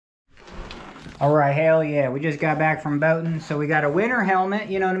All right, hell yeah. We just got back from boating, so we got a winter helmet,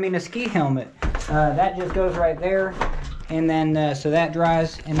 you know what I mean, a ski helmet. That just goes right there, and then, so that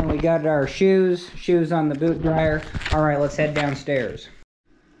dries, and then we got our shoes on the boot dryer. All right, let's head downstairs.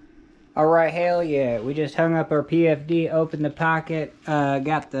 All right, hell yeah. We just hung up our PFD, opened the pocket,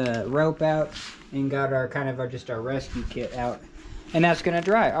 got the rope out, and got our just our rescue kit out. And that's gonna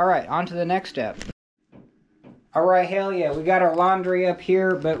dry. All right, on to the next step. All right, hell yeah, we got our laundry up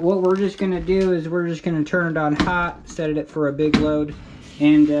here, but what we're just gonna do is we're just gonna turn it on hot, set it for a big load,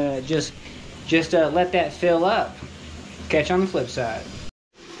 and just let that fill up. Catch on the flip side.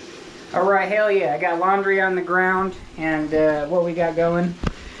 All right, hell yeah, I got laundry on the ground, and what we got going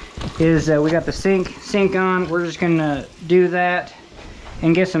is we got the sink on. We're just gonna do that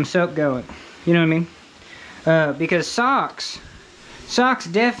and get some soap going. You know what I mean? Because socks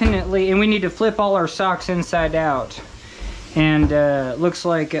definitely, and we need to flip all our socks inside out. And looks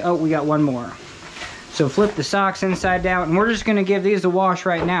like, oh, we got one more. So flip the socks inside out, and we're just gonna give these a wash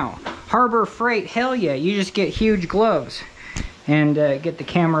right now. Harbor Freight, hell yeah, you just get huge gloves. And get the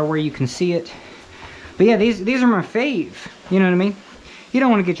camera where you can see it. But yeah, these are my fave, you know what I mean? You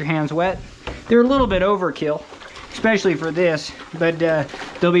don't want to get your hands wet. They're a little bit overkill, especially for this, but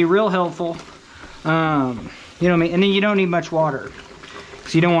they'll be real helpful. You know what I mean? And then you don't need much water,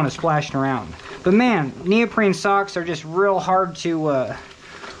 so you don't want to splash it around. But man, neoprene socks are just real hard to,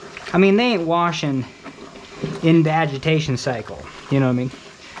 I mean, they ain't washing in the agitation cycle, you know what I mean?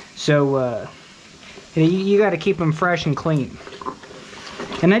 So, you got to keep them fresh and clean.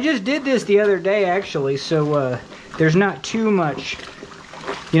 And I just did this the other day, actually, so there's not too much,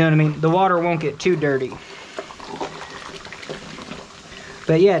 you know what I mean? The water won't get too dirty.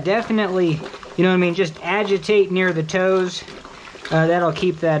 But yeah, definitely, you know what I mean? Just agitate near the toes. That'll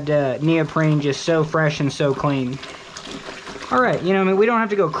keep that neoprene just so fresh and so clean. All right, you know what I mean? We don't have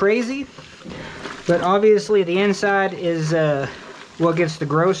to go crazy, but obviously the inside is what gets the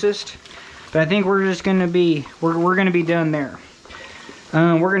grossest. But I think we're just gonna be, we're gonna be done there.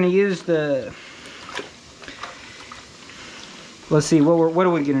 We're gonna use the, let's see, what are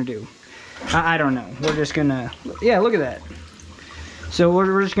we gonna do? I don't know. We're just gonna, yeah, look at that. So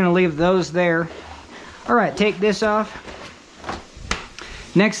we're just gonna leave those there. All right, take this off.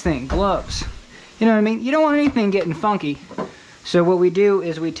 Next thing, gloves. You know what I mean? You don't want anything getting funky. So what we do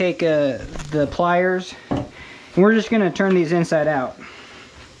is we take the pliers, and we're just gonna turn these inside out.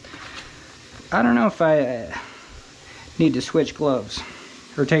 I don't know if I need to switch gloves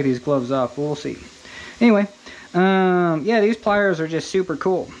or take these gloves off, but we'll see. Anyway, yeah, these pliers are just super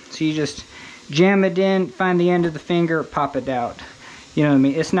cool. So you just jam it in, find the end of the finger, pop it out. You know what I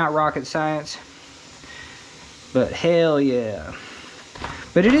mean? It's not rocket science, but hell yeah.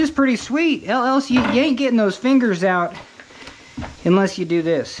 But it is pretty sweet. Else you ain't getting those fingers out unless you do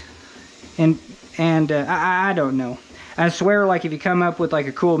this. And I don't know. I swear, like, if you come up with like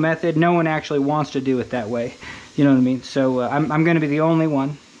a cool method, no one actually wants to do it that way. You know what I mean? So I'm going to be the only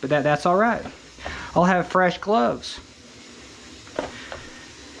one, but that's all right. I'll have fresh gloves.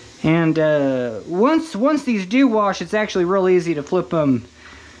 And once these do wash, it's actually real easy to flip them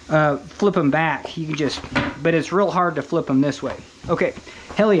back. You can just, but it's real hard to flip them this way. Okay,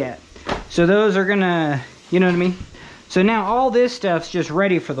 hell yeah. So those are gonna, you know what I mean? So now all this stuff's just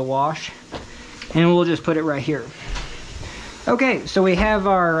ready for the wash, and we'll just put it right here. Okay, so we have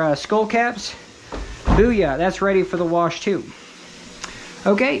our skull caps. Booyah, that's ready for the wash too.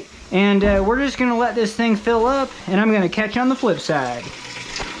 Okay, and we're just gonna let this thing fill up, and I'm gonna catch on the flip side.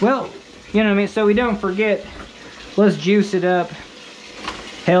 Well, you know what I mean, so we don't forget, let's juice it up.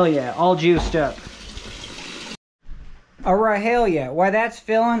 Hell yeah, all juiced up. All right, hell yeah. While that's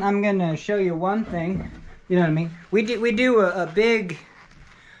filling, I'm gonna show you one thing. You know what I mean? We do a big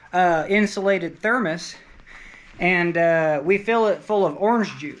insulated thermos, and we fill it full of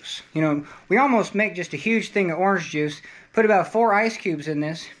orange juice. You know, we almost make just a huge thing of orange juice, put about 4 ice cubes in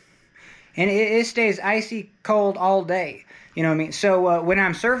this, and it stays icy cold all day. You know what I mean? So when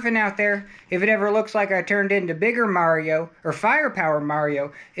I'm surfing out there, if it ever looks like I turned into bigger Mario or firepower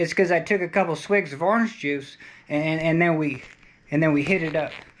Mario, it's because I took a couple swigs of orange juice and then we hit it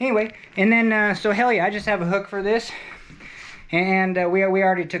up. Anyway, and then so hell yeah, I just have a hook for this, and we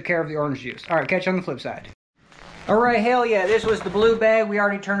already took care of the orange juice. All right, catch you on the flip side. All right, hell yeah, this was the blue bag. We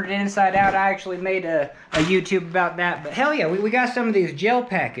already turned it inside out. I actually made a YouTube about that, but hell yeah, we got some of these gel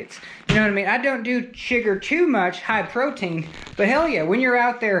packets. You know what I mean? I don't do sugar too much, high protein, but hell yeah, when you're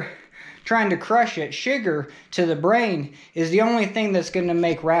out there trying to crush it, sugar to the brain is the only thing that's going to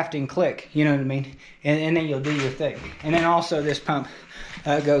make rafting click. You know what I mean? And then you'll do your thing. And then also this pump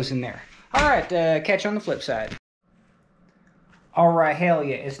goes in there. All right, catch you on the flip side. Alright, hell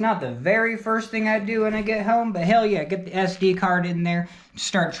yeah. It's not the very first thing I do when I get home, but hell yeah, get the SD card in there,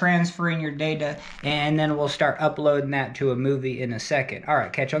 start transferring your data, and then we'll start uploading that to a movie in a second.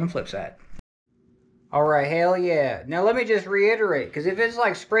 Alright, catch you on the flip side. Alright, hell yeah. Now let me just reiterate, because if it's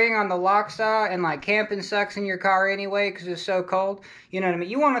like spraying on the lock saw and like camping sucks in your car anyway because it's so cold, you know what I mean?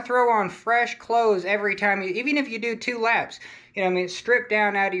 You want to throw on fresh clothes every time you, even if you do 2 laps, you know what I mean? Strip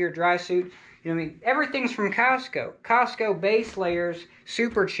down out of your dry suit. You know what I mean? Everything's from Costco. Costco base layers,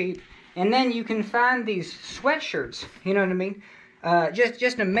 super cheap. And then you can find these sweatshirts, you know what I mean?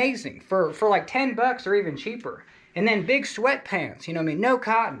 Just amazing for like 10 bucks or even cheaper. And then big sweatpants, you know what I mean? No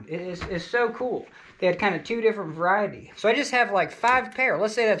cotton. It's so cool. They had kind of 2 different varieties. So I just have like 5 pair.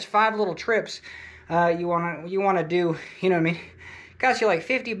 Let's say that's 5 little trips you wanna do, you know what I mean? It costs you like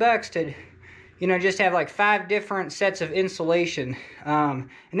 50 bucks to, you know, just have like 5 different sets of insulation. And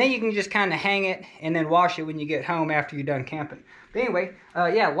then you can just kind of hang it and then wash it when you get home after you're done camping. But anyway,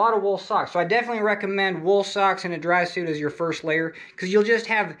 yeah, a lot of wool socks. So I definitely recommend wool socks in a dry suit as your first layer, because you'll just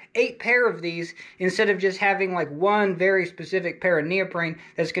have 8 pair of these instead of just having like 1 very specific pair of neoprene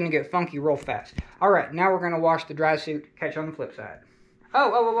that's going to get funky real fast. All right, now we're going to wash the dry suit. Catch you on the flip side.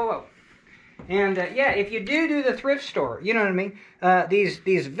 Oh. And yeah, if you do the thrift store, you know what I mean?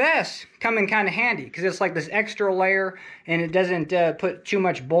 These vests come in kind of handy because it's like this extra layer and it doesn't put too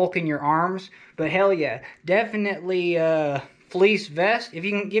much bulk in your arms. But hell yeah, definitely fleece vest. If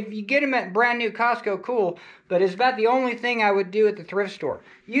you get them at brand new Costco, cool. But it's about the only thing I would do at the thrift store.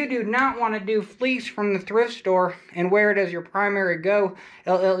 You do not want to do fleece from the thrift store and wear it as your primary go.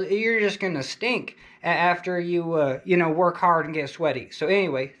 You're just gonna stink after you you know, work hard and get sweaty. So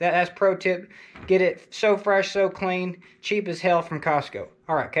anyway, that's pro tip. Get it so fresh, so clean, cheap as hell from Costco.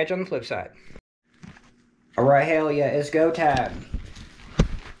 All right, catch you on the flip side. All right, hell yeah, it's go time.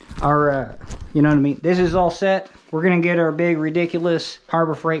 Our you know what I mean? This is all set. We're gonna get our big ridiculous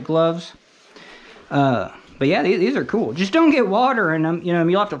Harbor Freight gloves. But yeah, these are cool. Just don't get water in them. You know,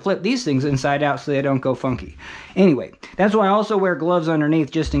 you'll have to flip these things inside out so they don't go funky. Anyway, that's why I also wear gloves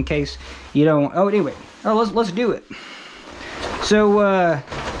underneath, just in case you don't. Oh, anyway, let's do it. So,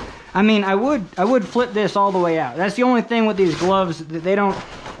 I mean, I would flip this all the way out. That's the only thing with these gloves. They don't.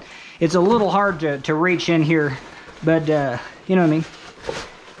 It's a little hard to reach in here, but you know what I mean.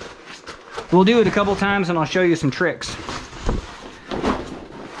 We'll do it a couple times, and I'll show you some tricks.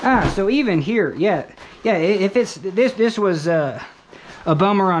 So even here, yeah. If it's this was a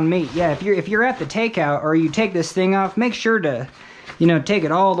bummer on me. Yeah, if you're at the takeout or you take this thing off, make sure to, you know, take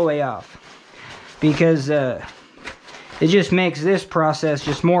it all the way off, because it just makes this process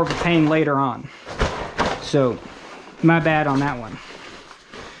just more of a pain later on. So, my bad on that one.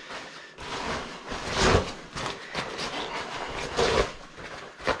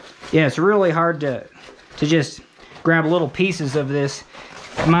 Yeah, it's really hard to just grab little pieces of this.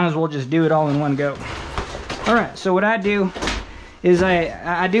 Might as well just do it all in one go. Alright, so what I do is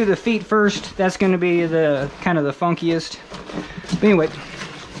I do the feet first. That's going to be the kind of the funkiest. But anyway,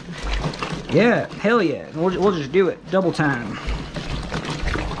 yeah, hell yeah. We'll just do it double time.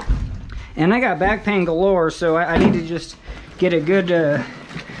 And I got back pain galore, so I need to just get a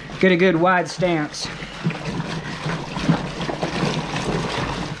good wide stance.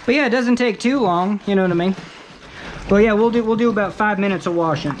 But yeah, it doesn't take too long, you know what I mean? But yeah, we'll do about 5 minutes of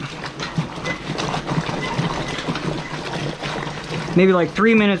washing. Maybe like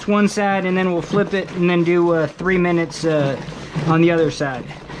 3 minutes one side, and then we'll flip it and then do 3 minutes on the other side.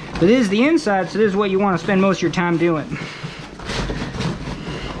 But this is the inside, so this is what you want to spend most of your time doing.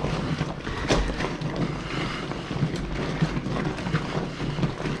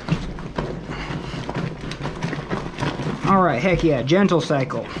 Alright, heck yeah, gentle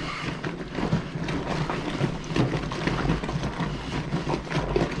cycle.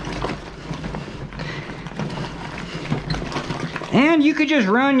 And you could just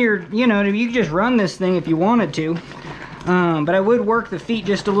run your, you know, you could just run this thing if you wanted to. But I would work the feet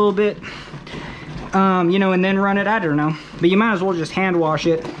just a little bit, you know, and then run it, I don't know. But you might as well just hand wash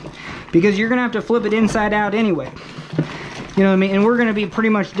it, because you're going to have to flip it inside out anyway. You know what I mean? And we're going to be pretty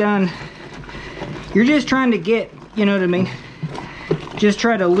much done. You're just trying to get, you know what I mean? Just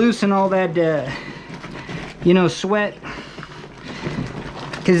try to loosen all that, you know, sweat.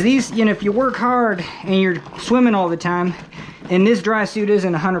 Because these, you know, if you work hard and you're swimming all the time, and this dry suit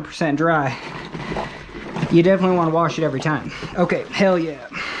isn't 100% dry, you definitely want to wash it every time. Okay, hell yeah.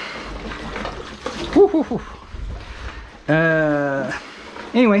 Woo.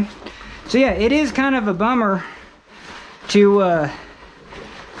 Anyway, so yeah, it is kind of a bummer to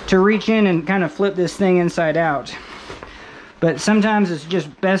reach in and kind of flip this thing inside out. But sometimes it's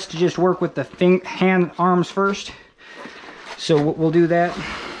just best to just work with the arms first. So we'll do that.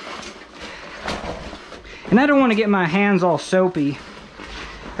 And I don't want to get my hands all soapy.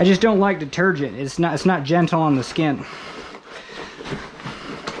 I just don't like detergent. It's not gentle on the skin.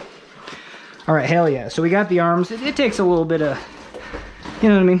 All right, hell yeah. So we got the arms. It takes a little bit of, you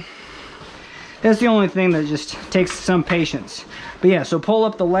know what I mean? That's the only thing that just takes some patience. But yeah, so pull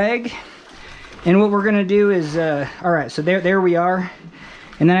up the leg. And what we're gonna do is, all right, so there we are.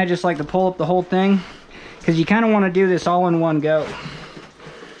 And then I just like to pull up the whole thing, because you kind of want to do this all in one go.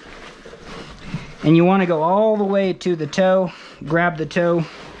 And you want to go all the way to the toe, grab the toe.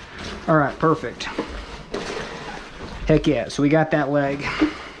 All right, perfect. Heck yeah, so we got that leg.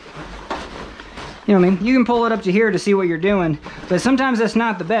 You know what I mean? You can pull it up to here to see what you're doing, but sometimes that's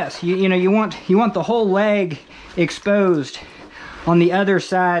not the best. You know, you want the whole leg exposed on the other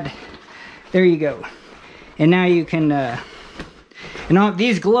side. There you go. And now you can, and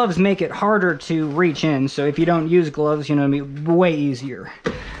these gloves make it harder to reach in, so if you don't use gloves, you know what I mean, way easier.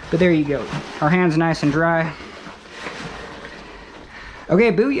 But there you go. Our hand's nice and dry.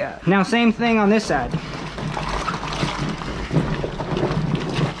 Okay, booyah. Now same thing on this side.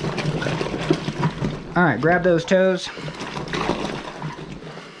 All right, grab those toes.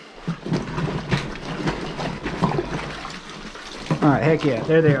 All right, heck yeah,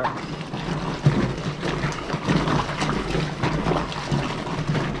 there they are.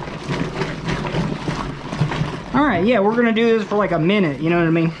 All right, yeah, we're gonna do this for like a minute, you know what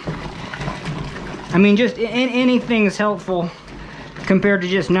I mean? I mean, just anything is helpful compared to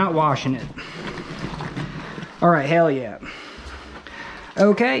just not washing it. All right, hell yeah.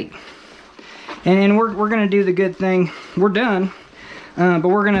 Okay. And we're gonna do the good thing. We're done, but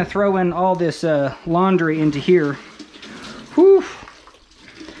we're gonna throw in all this laundry into here. Whew,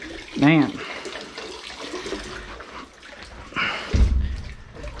 man.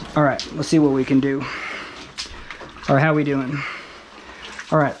 All right, let's see what we can do. All right, how we doing?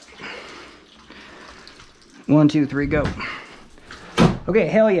 All right. 1, 2, 3, go. Okay,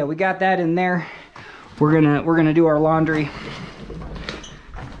 hell yeah, we got that in there. We're gonna do our laundry.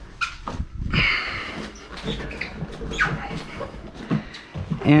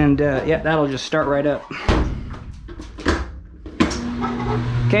 And yeah, that'll just start right up.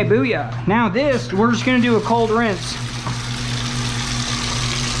 Okay, booyah. Now this, we're just gonna do a cold rinse.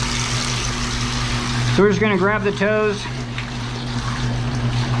 So we're just gonna grab the toes.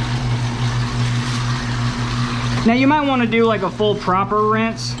 Now you might want to do like a full proper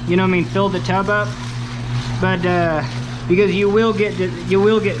rinse, you know what I mean, fill the tub up. But because you will get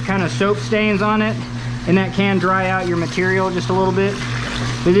kind of soap stains on it, and that can dry out your material just a little bit.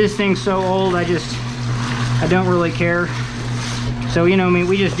 But this thing's so old, I don't really care. So, you know what I mean,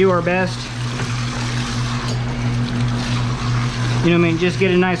 we just do our best. You know what I mean, just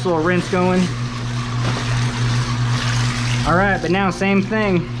get a nice little rinse going. All right, but now same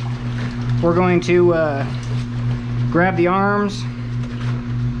thing. We're going to grab the arms.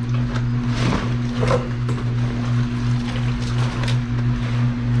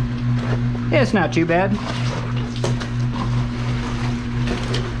 Yeah, it's not too bad.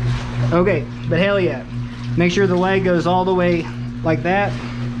 Okay, but hell yeah. Make sure the leg goes all the way like that,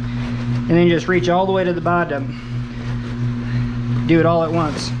 and then just reach all the way to the bottom. Do it all at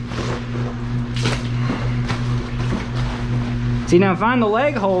once. See, now find the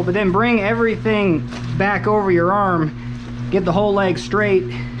leg hole, but then bring everything back over your arm. Get the whole leg straight,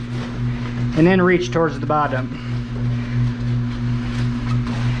 and then reach towards the bottom.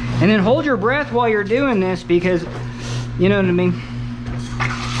 And then hold your breath while you're doing this, because, you know what I mean?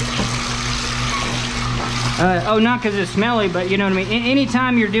 Oh, not because it's smelly, but you know what I mean?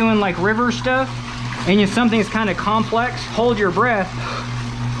 Anytime you're doing like river stuff, and something's kind of complex, hold your breath,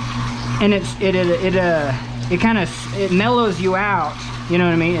 and it kind of mellows you out. You know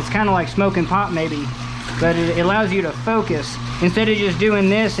what I mean? It's kind of like smoking pot maybe, but it allows you to focus. Instead of just doing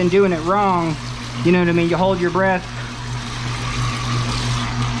this and doing it wrong, you know what I mean? You hold your breath.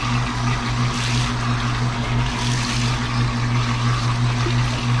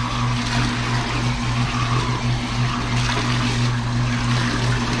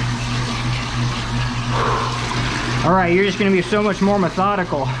 All right, you're just gonna be so much more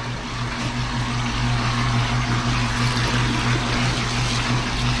methodical.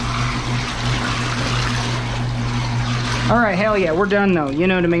 All right, hell yeah, we're done though, you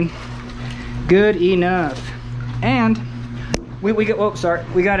know what I mean? Good enough. And we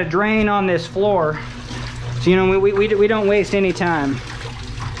got a drain on this floor. So, you know, we don't waste any time.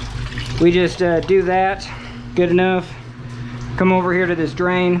 We just do that, good enough. Come over here to this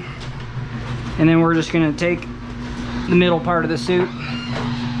drain, and then we're just gonna take the middle part of the suit,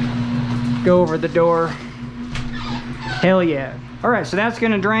 go over the door, Hell yeah. All right, so that's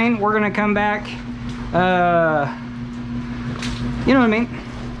gonna drain. We're gonna come back, you know what I mean?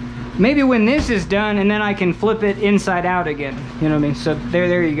 Maybe when this is done, and then I can flip it inside out again. You know what I mean? So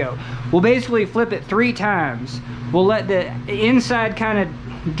there you go. We'll basically flip it 3 times. We'll let the inside kind of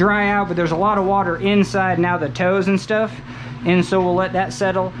dry out, but there's a lot of water inside now, the toes and stuff. And so we'll let that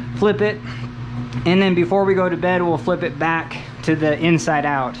settle, flip it, and then before we go to bed, we'll flip it back to the inside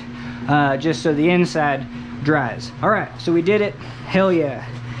out, just so the inside dries. All right, so we did it. Hell yeah.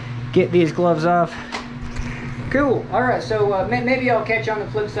 Get these gloves off. Cool. All right, so maybe I'll catch you on the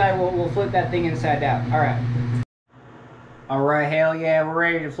flip side. We'll flip that thing inside out. All right. All right, hell yeah, we're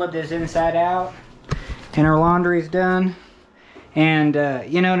ready to flip this inside out, and our laundry's done. And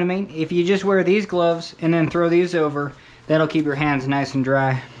you know what I mean? If you just wear these gloves and then throw these over, that'll keep your hands nice and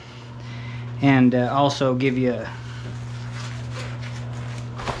dry, and also give you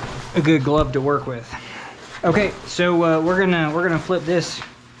a good glove to work with. Okay, so we're gonna flip this,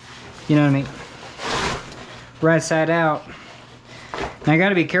 you know what I mean, right side out. Now I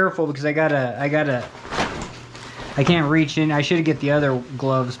gotta be careful because I can't reach in. I should get the other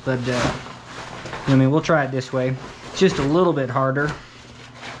gloves, but you know what I mean, we'll try it this way. It's just a little bit harder.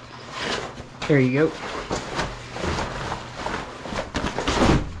 There you go.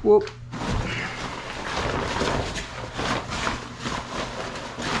 Whoop.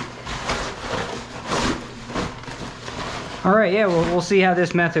 All right, yeah, we'll see how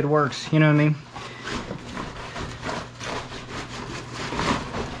this method works, you know what I mean?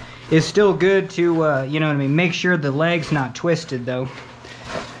 It's still good to, you know what I mean, make sure the leg's not twisted though.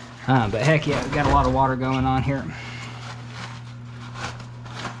 But heck yeah, we got a lot of water going on here.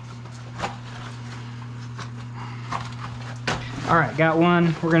 All right, got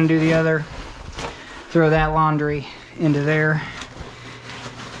one. We're gonna do the other. Throw that laundry into there.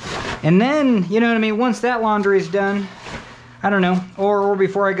 And then, you know what I mean, once that laundry's done, I don't know, or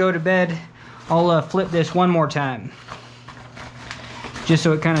before I go to bed, I'll flip this one more time. Just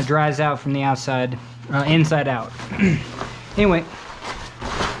so it kind of dries out from the outside, inside out. Anyway.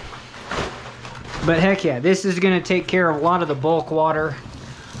 But heck yeah, this is gonna take care of a lot of the bulk water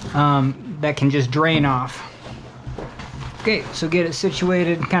that can just drain off. Okay, so get it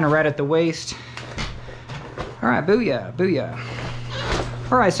situated kind of right at the waist. All right, booyah, booyah.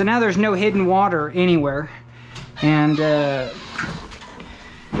 All right, so now there's no hidden water anywhere. And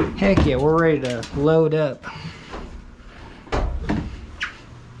heck yeah, we're ready to load up.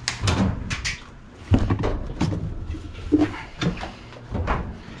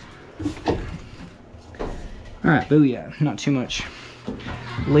 All right, booyah, not too much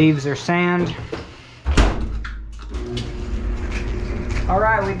leaves or sand. All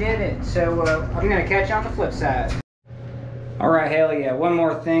right, we did it. So I'm gonna catch you on the flip side. All right, hell yeah, one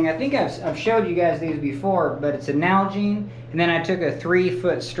more thing. I think I've showed you guys these before, but it's a Nalgene, and then I took a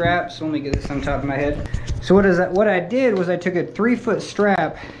 3-foot strap. So let me get this on top of my head. So what I did was I took a 3-foot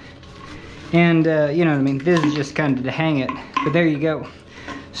strap, and you know what I mean, this is just kind of to hang it, but there you go.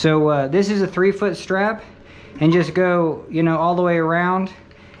 So this is a 3-foot strap, and just go, you know, all the way around.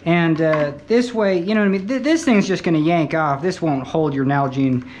 And this way, you know what I mean, this thing's just gonna yank off. This won't hold your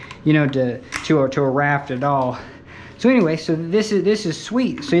Nalgene, you know, to a raft at all. So anyway, so this is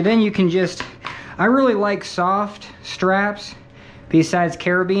sweet. So then you can just, I really like soft straps besides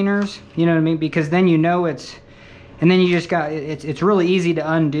carabiners, you know what I mean? Because then you know it's, and then you just got, it's really easy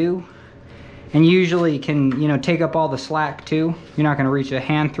to undo. And usually can, you know, take up all the slack too. You're not gonna reach a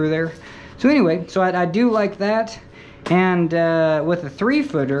hand through there. So anyway, so I do like that. And with a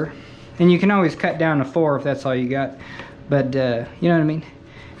 3-footer, and you can always cut down to 4 if that's all you got. But you know what I mean?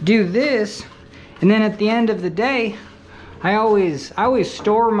 Do this, and then at the end of the day, I always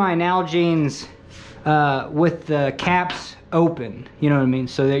store my Nalgenes with the caps open, you know what I mean?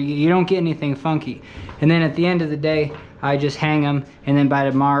 So that you don't get anything funky. And then at the end of the day, I just hang them, and then by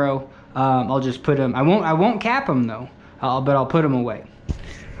tomorrow, I'll just put them. I won't cap them though, but I'll put them away.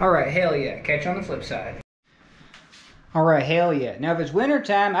 All right, hell yeah. Catch you on the flip side. All right, hell yeah. Now, if it's winter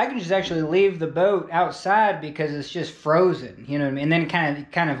time, I can just actually leave the boat outside because it's just frozen, you know what I mean? And then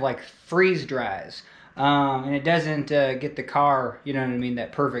kind of like freeze dries. And it doesn't get the car, you know what I mean,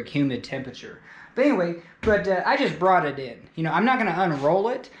 that perfect humid temperature. But anyway, I just brought it in. You know, I'm not going to unroll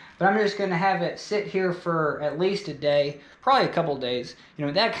it, but I'm just going to have it sit here for at least a day, probably a couple days. You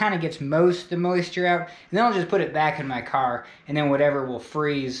know, that kind of gets most of the moisture out. And then I'll just put it back in my car, and then whatever will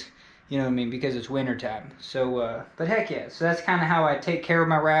freeze, you know what I mean, because it's wintertime. So, but heck yeah. So that's kind of how I take care of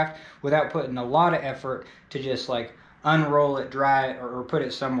my raft without putting a lot of effort to just like unroll it, dry it, or put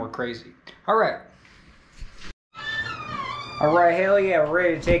it somewhere crazy. All right. All right, hell yeah, we're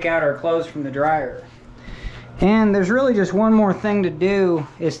ready to take out our clothes from the dryer. And there's really just one more thing to do.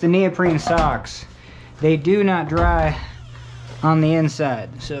 It's the neoprene socks. They do not dry on the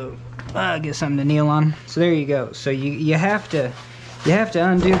inside. So get something to kneel on. So there you go. So you have to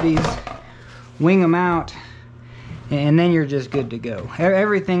undo these, wing them out, and then you're just good to go.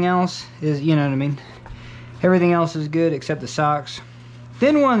 Everything else is, you know what I mean? Everything else is good except the socks.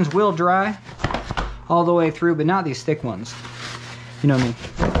 Thin ones will dry all the way through, but not these thick ones. You know what I mean?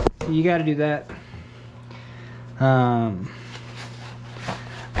 So you got to do that.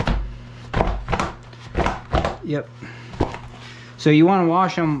 Yep. So you want to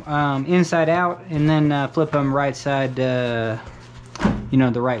wash them inside out, and then flip them right side, you know,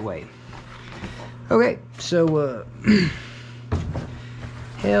 the right way. Okay, so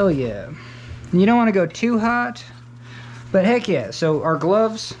hell yeah. You don't want to go too hot, but heck yeah. So our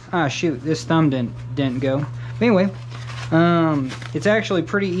gloves, shoot, this thumb didn't go. But anyway, it's actually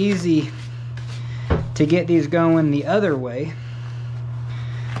pretty easy to get these going the other way,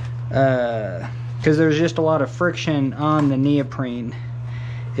 because there's just a lot of friction on the neoprene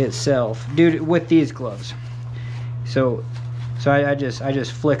itself, dude, with these gloves. So I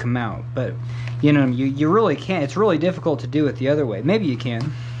just flick them out. But you know, you really can't. It's really difficult to do it the other way. Maybe you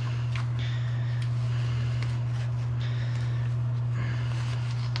can.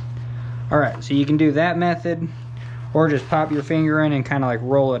 All right, so you can do that method, or just pop your finger in and kind of like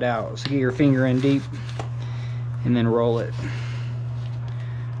roll it out. So get your finger in deep and then roll it.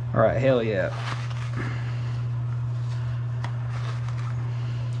 All right, hell yeah.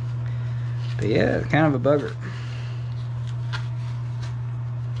 But yeah, it's kind of a bugger.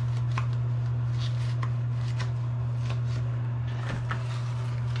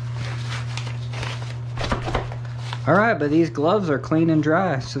 All right, but these gloves are clean and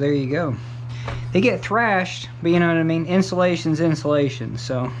dry, so there you go. They get thrashed, but you know what I mean? Insulation's insulation,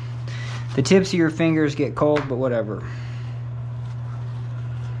 so the tips of your fingers get cold, but whatever.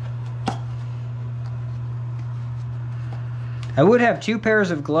 I would have 2 pairs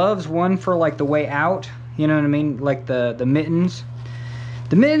of gloves, one for like the way out, you know what I mean? Like the mittens.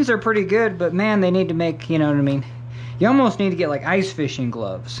 The mittens are pretty good, but man, they need to make, you know what I mean? You almost need to get like ice fishing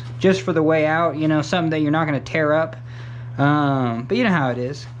gloves, just for the way out, you know, something that you're not going to tear up. But you know how it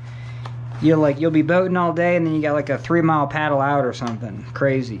is. You'll be boating all day, and then you got like a 3-mile paddle out or something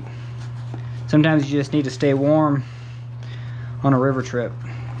crazy. Sometimes you just need to stay warm on a river trip,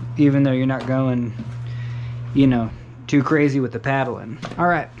 even though you're not going, you know, too crazy with the paddling. All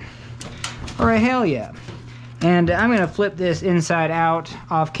right, hell yeah. And I'm gonna flip this inside out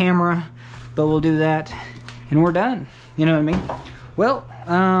off camera, but we'll do that and we're done. You know what I mean? Well,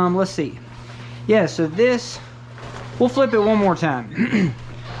 let's see. Yeah, so this, we'll flip it one more time.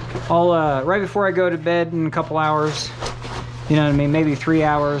 I'll right before I go to bed in a couple hours, you know what I mean, maybe 3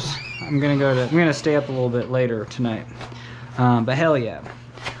 hours, I'm gonna stay up a little bit later tonight. But hell yeah.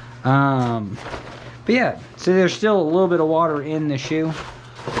 But yeah, so there's still a little bit of water in the shoe,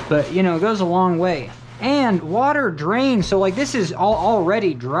 but you know, it goes a long way. And water drains, so like this is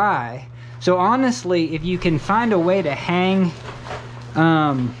already dry. So honestly, if you can find a way to hang,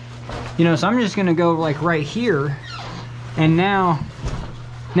 you know, so I'm just gonna go like right here, and now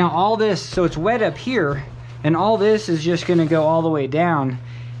all this, so it's wet up here, and all this is just gonna go all the way down,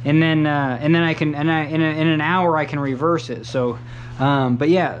 and then I can, in an hour I can reverse it. So, but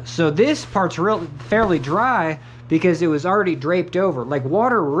yeah, so this part's fairly dry because it was already draped over. Like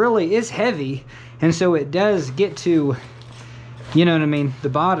water really is heavy, and so it does get to, you know what I mean, the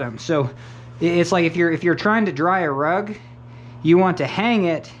bottom. So it's like if you're trying to dry a rug, you want to hang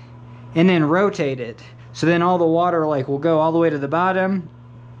it and then rotate it. So then all the water like will go all the way to the bottom,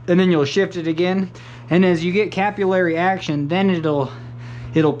 and then you'll shift it again. And as you get capillary action, then it'll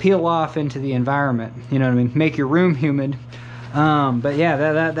peel off into the environment. You know what I mean? Make your room humid. But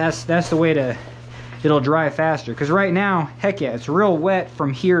yeah, that's the way to, it'll dry faster. Because right now, heck yeah, it's real wet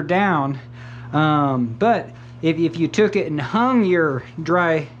from here down. But if you took it and hung your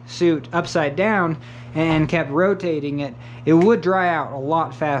dry suit upside down and kept rotating it, it would dry out a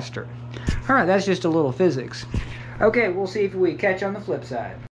lot faster. All right, that's just a little physics. Okay, we'll see if we catch on the flip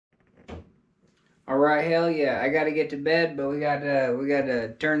side. All right, hell yeah, I gotta get to bed, but we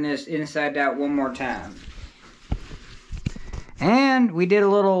gotta turn this inside out one more time. And we did a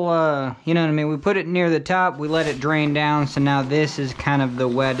little, you know what I mean, we put it near the top, we let it drain down, so now this is kind of the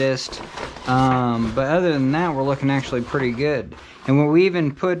wettest. But other than that, we're looking actually pretty good. And when we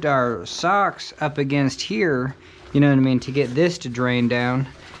even put our socks up against here, you know what I mean, to get this to drain down.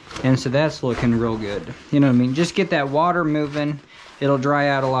 And so that's looking real good. You know what I mean, just get that water moving, it'll dry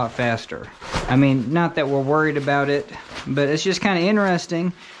out a lot faster. I mean, not that we're worried about it, But it's just kind of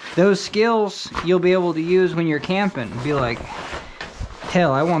interesting. Those skills you'll be able to use when you're camping. Be like,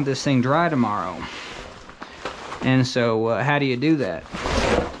 hell, I want this thing dry tomorrow. And so, how do you do that?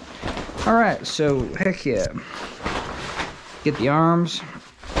 Alright, so, heck yeah. Get the arms,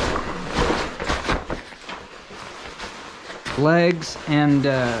 legs, and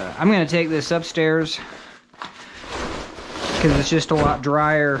I'm going to take this upstairs because it's just a lot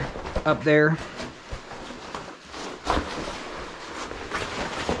drier up there.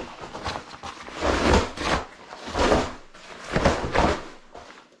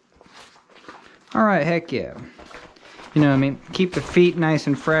 Alright, heck yeah. You know what I mean? Keep the feet nice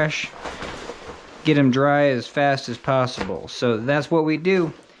and fresh. Get them dry as fast as possible. So that's what we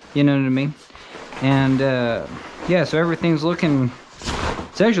do. You know what I mean? And yeah, so everything's looking,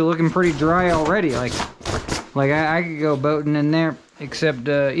 it's actually looking pretty dry already. Like I could go boating in there, except,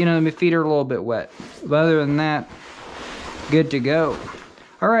 you know, my feet are a little bit wet. But other than that, good to go.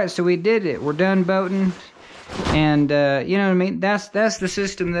 Alright, so we did it. We're done boating. And, you know what I mean? That's the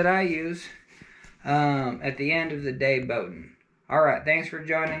system that I use at the end of the day boating. Alright, thanks for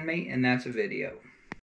joining me, and that's a video.